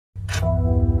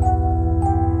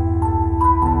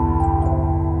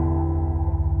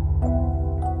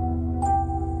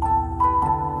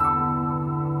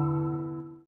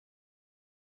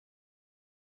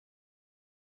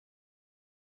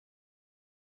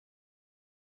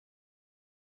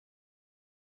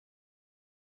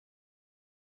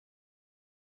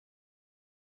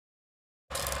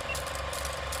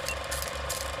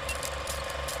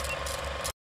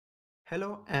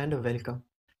Hello and welcome.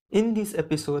 In this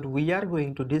episode, we are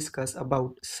going to discuss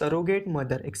about surrogate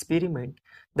mother experiment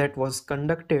that was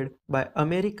conducted by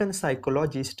American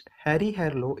psychologist Harry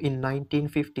Harlow in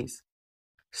 1950s.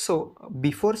 So,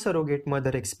 before surrogate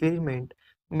mother experiment,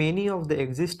 many of the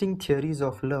existing theories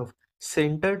of love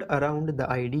centered around the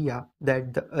idea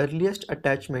that the earliest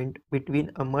attachment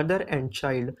between a mother and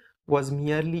child was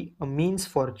merely a means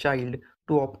for child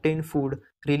to obtain food,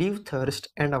 relieve thirst,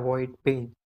 and avoid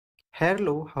pain.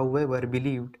 Harlow, however,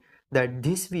 believed that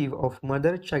this view of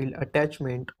mother-child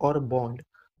attachment or bond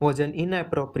was an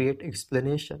inappropriate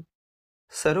explanation.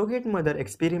 Surrogate mother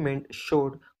experiment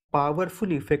showed powerful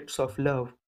effects of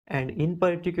love and in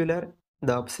particular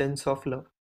the absence of love.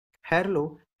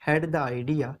 Harlow had the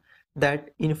idea that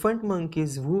infant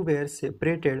monkeys who were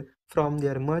separated from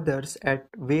their mothers at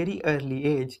very early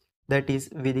age, that is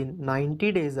within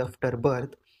 90 days after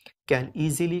birth, can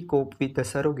easily cope with the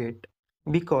surrogate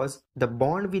because the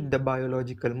bond with the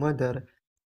biological mother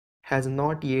has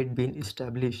not yet been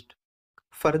established.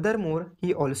 Furthermore,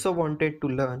 he also wanted to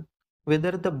learn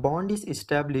whether the bond is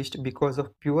established because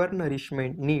of pure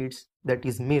nourishment needs, that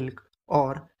is milk,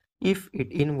 or if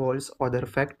it involves other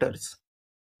factors.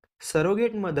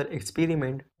 Surrogate mother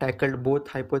experiment tackled both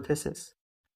hypotheses.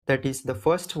 That is, the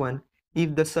first one,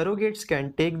 if the surrogates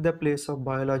can take the place of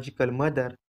biological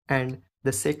mother, and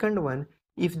the second one,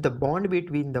 if the bond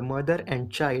between the mother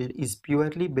and child is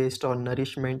purely based on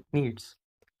nourishment needs.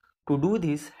 To do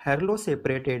this, Harlow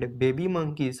separated baby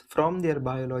monkeys from their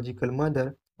biological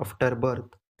mother after birth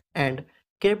and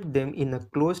kept them in a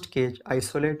closed cage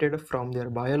isolated from their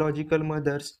biological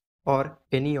mothers or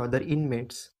any other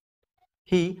inmates.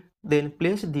 He then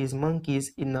placed these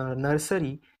monkeys in a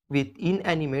nursery with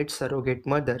inanimate surrogate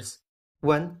mothers,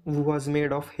 one who was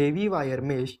made of heavy wire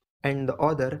mesh and the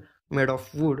other made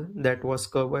of wood that was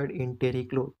covered in terry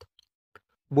cloth.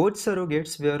 Both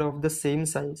surrogates were of the same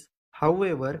size.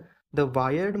 However, the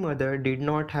wired mother did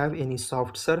not have any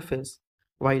soft surface,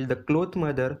 while the cloth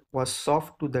mother was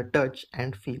soft to the touch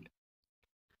and feel.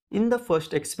 In the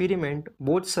first experiment,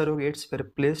 both surrogates were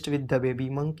placed with the baby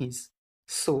monkeys.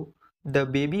 So, the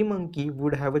baby monkey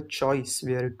would have a choice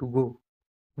where to go.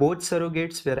 Both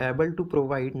surrogates were able to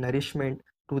provide nourishment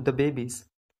to the babies.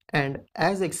 And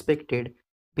as expected,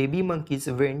 baby monkeys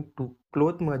went to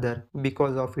cloth mother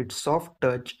because of its soft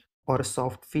touch or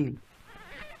soft feel.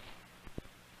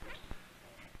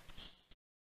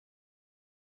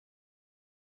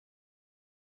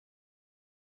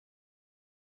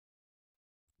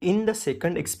 In the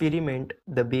second experiment,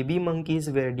 the baby monkeys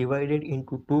were divided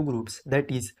into two groups,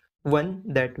 that is, one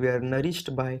that were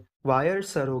nourished by wired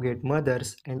surrogate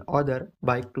mothers and other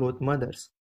by cloth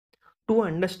mothers. To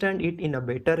understand it in a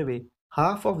better way,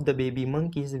 half of the baby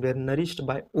monkeys were nourished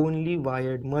by only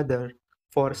wired mother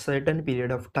for a certain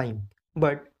period of time,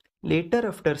 but later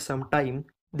after some time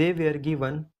they were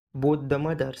given both the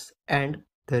mothers and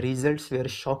the results were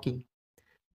shocking.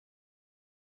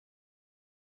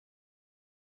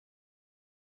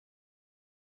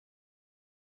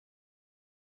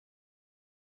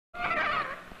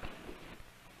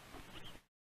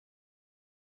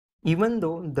 Even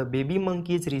though the baby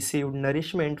monkeys received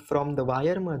nourishment from the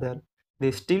wire mother, they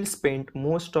still spent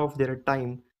most of their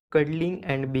time cuddling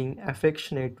and being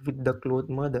affectionate with the cloth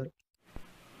mother.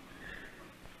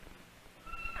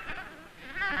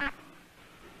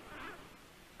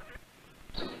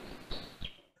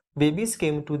 Babies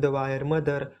came to the wire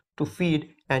mother to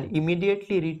feed and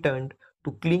immediately returned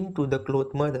to cling to the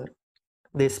cloth mother.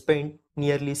 They spent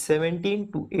nearly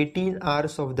 17 to 18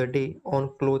 hours of the day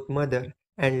on cloth mother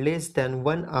and less than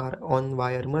 1 hour on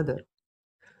wire mother.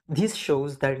 This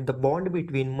shows that the bond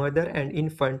between mother and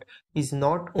infant is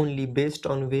not only based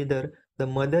on whether the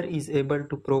mother is able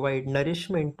to provide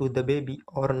nourishment to the baby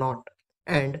or not,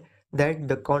 and that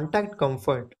the contact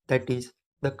comfort, that is,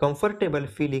 the comfortable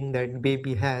feeling that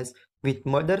baby has with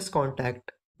mother's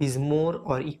contact, is more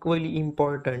or equally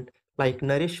important like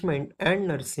nourishment and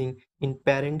nursing in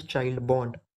parent-child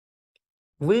bond.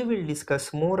 We will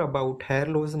discuss more about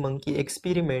Harlow's monkey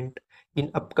experiment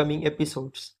in upcoming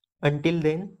episodes. Until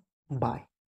then, bye.